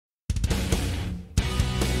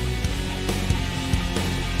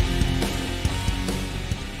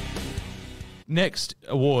Next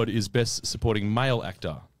award is Best Supporting Male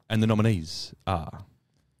Actor, and the nominees are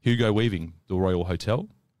Hugo Weaving, The Royal Hotel,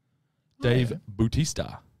 Dave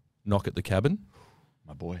Bautista, Knock at the Cabin,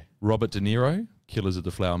 my boy, Robert De Niro, Killers of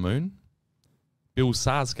the Flower Moon, Bill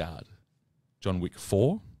Skarsgård, John Wick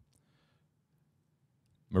 4,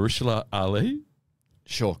 Mahershala Ali.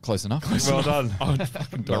 Sure, close enough. Well done. I'm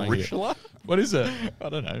fucking dying here. Mahershala? What is it? I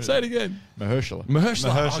don't know. Say it again. Mahershala.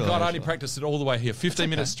 Mahershala. Oh, God, I only practiced it all the way here. 15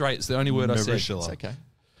 minutes straight. It's the only word I said. It's okay.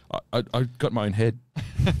 I got my own head.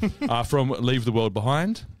 From Leave the World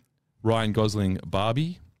Behind, Ryan Gosling,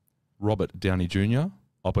 Barbie, Robert Downey Jr.,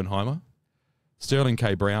 Oppenheimer, Sterling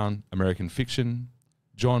K. Brown, American Fiction,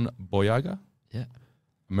 John Boyega, Yeah.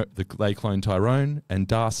 They Clone Tyrone, and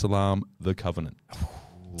Dar Salaam, The Covenant.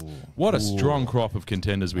 What a strong crop of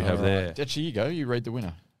contenders we have there. Actually, you go. You read the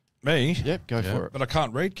winner. Me? Yep, go for it. But I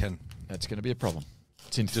can't read, Ken. That's going to be a problem.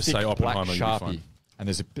 It's in Just thick say Oppenheimer, black you'll be Sharpie. fine. And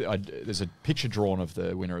there's a picture drawn of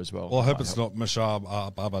the winner as well. Well, I hope it's not Mashab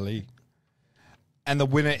Babali. And the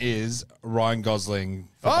winner is Ryan Gosling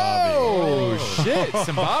for Barbie. Oh, shit.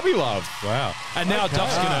 Some Barbie love. Wow. And now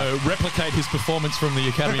Duff's going to replicate his performance from the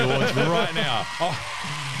Academy Awards right now.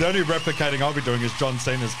 The only replicating I'll be doing is John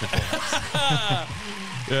Cena's performance.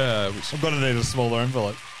 Yeah. I'm going to need a smaller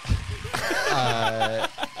envelope.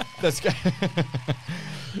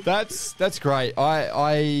 That's great.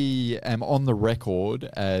 I am on the record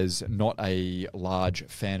as not a large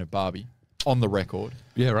fan of Barbie. On the record.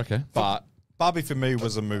 Yeah, okay. But Barbie for me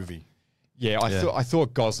was a movie. yeah, I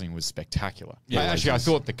thought Gosling was spectacular. Yeah, Actually, I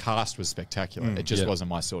thought the cast was spectacular. It just Yeah. wasn't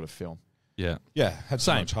my sort of film. Yeah. Yeah, had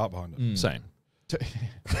so Same. much heart behind it. Same.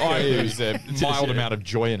 There was a mild amount of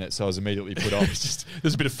joy in it, so I was immediately put off. Just,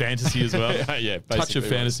 there's a bit of fantasy as well. Yeah, Touch of basically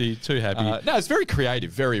fantasy. Too happy. no, it's very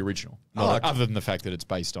creative, very original. Other than the fact that it's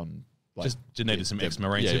based on... Like, Just needed some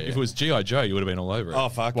ex-Marines. yeah, yeah. If it was G.I. Joe, you would have been all over it. Oh,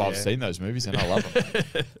 fuck Well, yeah. I've seen those movies and I love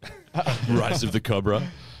them. Rise of the Cobra.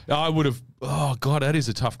 I would have... Oh, God, that is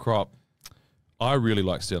a tough crop. I really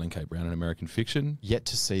like Sterling K. Brown in American Fiction. Yet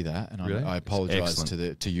to see that, and Really? I apologise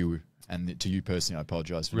Excellent. to you and to you personally. I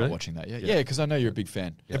apologise for Really? not watching that. Yeah, because I know you're a big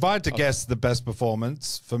fan. If I had to guess the best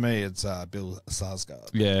performance, for me, it's Bill Skarsgård.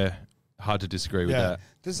 Yeah. Hard to disagree with that.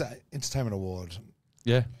 This is an entertainment award.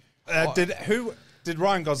 Yeah. Did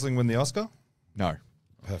Ryan Gosling win the Oscar? No,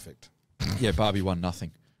 Perfect. yeah, Barbie won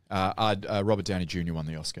nothing. Robert Downey Jr. won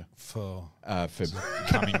the Oscar For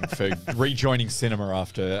for rejoining cinema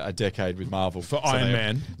after a decade with Marvel For Iron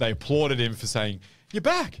Man. They applauded him for saying, "You're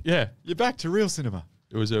back, Yeah. you're back to real cinema."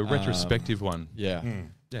 It was a retrospective one. Yeah.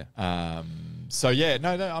 Yeah. So yeah,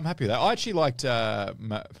 no, I'm happy with that. I actually liked.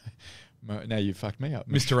 Now you fucked me up,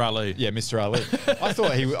 Mr. Ali. Yeah, Mr. Ali. I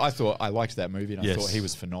thought I liked that movie, and I Yes. thought he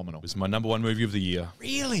was phenomenal. It was my number one movie of the year.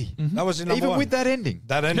 Really? that was your number Even one. with that ending.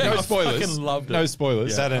 That ending. Yeah, No I spoilers. fucking loved it. No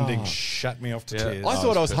spoilers. That ending shut me off to Yeah. tears. I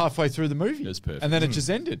thought it I was was halfway through the movie. It was perfect. And then it just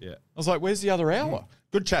ended. Yeah. I was like, where's the other hour?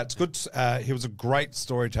 Good chats. Good. He was a great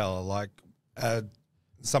storyteller. Like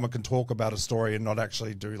someone can talk about a story and not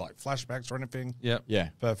actually do like flashbacks or anything. Yeah. Yeah.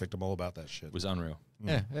 Perfect. I'm all about that shit. It was unreal.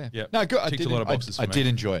 Yeah. Yeah. No, good. Ticked a lot of boxes for I me. did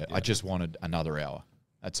enjoy it. I just wanted another hour.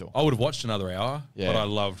 That's all. I would have watched another hour, Yeah. but I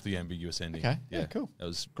loved the ambiguous ending. Okay. Yeah, cool. That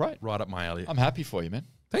was Great. right up my alley. I'm happy for you, man.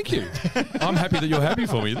 Thank you. I'm happy that you're happy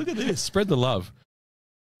for me. Look at this. Spread the love.